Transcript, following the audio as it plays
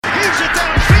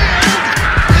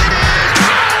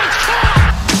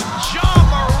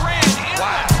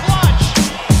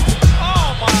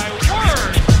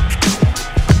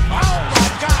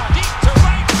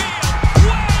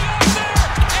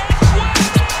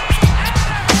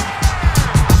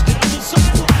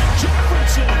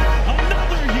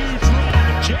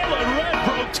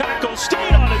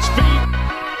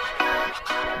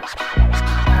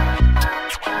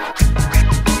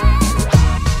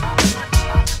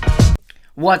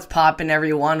What's poppin',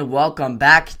 everyone? Welcome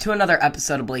back to another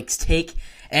episode of Blake's Take,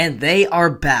 and they are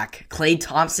back. Klay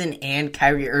Thompson and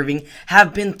Kyrie Irving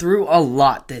have been through a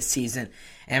lot this season,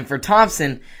 and for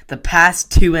Thompson, the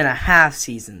past 2.5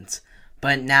 seasons.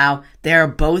 But now, they are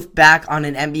both back on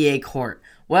an NBA court.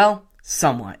 Well,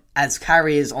 somewhat, as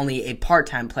Kyrie is only a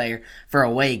part-time player for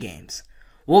away games.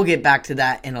 We'll get back to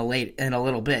that in a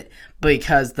little bit,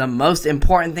 because the most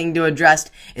important thing to address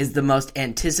is the most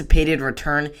anticipated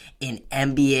return in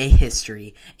NBA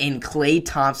history, in Klay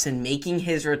Thompson making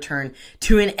his return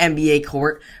to an NBA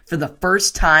court for the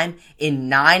first time in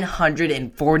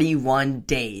 941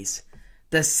 days.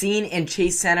 The scene in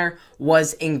Chase Center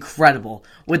was incredible,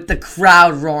 with the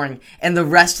crowd roaring and the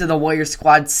rest of the Warriors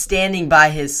squad standing by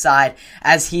his side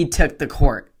as he took the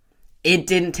court. It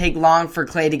didn't take long for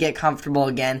Klay to get comfortable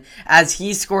again, as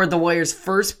he scored the Warriors'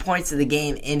 first points of the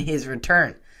game in his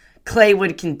return. Klay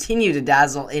would continue to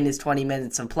dazzle in his 20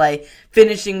 minutes of play,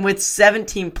 finishing with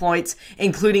 17 points,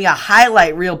 including a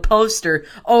highlight reel poster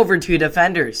over 2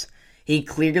 defenders. He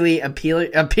clearly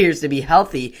appears to be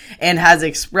healthy and has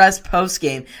expressed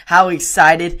post-game how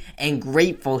excited and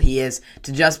grateful he is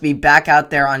to just be back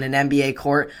out there on an NBA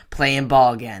court playing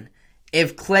ball again.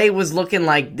 If Klay was looking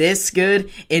like this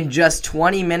good in just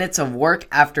 20 minutes of work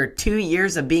after 2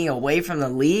 years of being away from the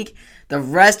league, the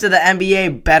rest of the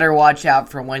NBA better watch out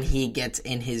for when he gets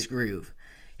in his groove.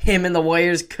 Him and the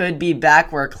Warriors could be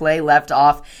back where Klay left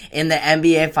off in the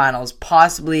NBA Finals,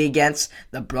 possibly against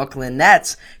the Brooklyn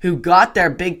Nets, who got their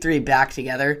big three back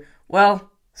together.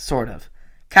 Well, sort of.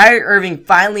 Kyrie Irving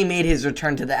finally made his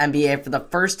return to the NBA for the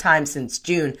first time since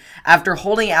June after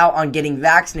holding out on getting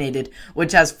vaccinated,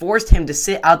 which has forced him to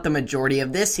sit out the majority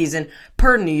of this season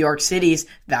per New York City's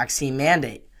vaccine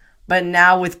mandate. But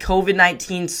now with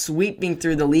COVID-19 sweeping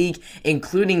through the league,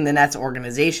 including the Nets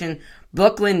organization,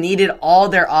 Brooklyn needed all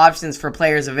their options for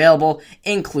players available,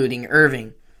 including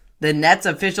Irving. The Nets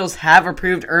officials have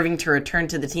approved Irving to return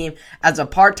to the team as a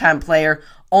part-time player,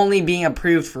 only being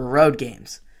approved for road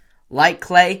games. Like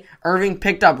Klay, Irving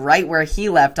picked up right where he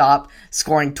left off,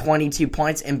 scoring 22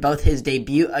 points in both his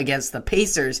debut against the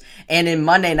Pacers and in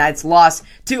Monday night's loss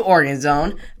to Oregon's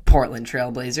own Portland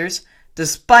Trail Blazers.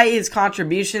 Despite his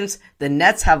contributions, the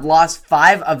Nets have lost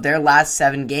 5 of their last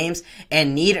 7 games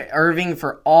and need Irving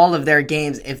for all of their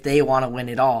games if they want to win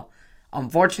it all.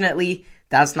 Unfortunately,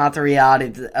 that's not the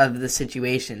reality of the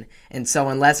situation, and so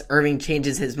unless Irving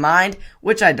changes his mind,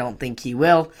 which I don't think he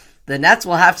will, the Nets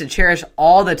will have to cherish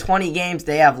all the 20 games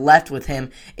they have left with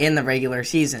him in the regular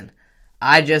season.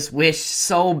 I just wish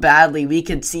so badly we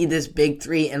could see this big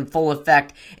three in full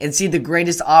effect and see the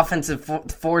greatest offensive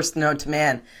force known to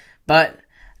man. But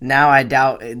now I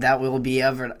doubt that we'll be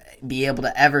able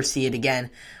to ever see it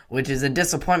again, which is a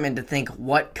disappointment to think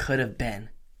what could have been.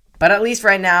 But at least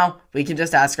right now, we can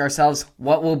just ask ourselves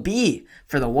what will be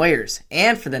for the Warriors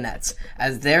and for the Nets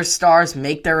as their stars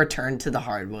make their return to the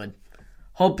hardwood.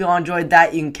 Hope you all enjoyed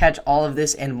that. You can catch all of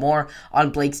this and more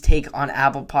on Blake's Take on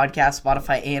Apple Podcasts,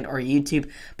 Spotify, and or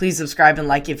YouTube. Please subscribe and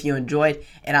like if you enjoyed,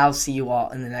 and I'll see you all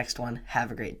in the next one.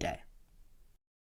 Have a great day.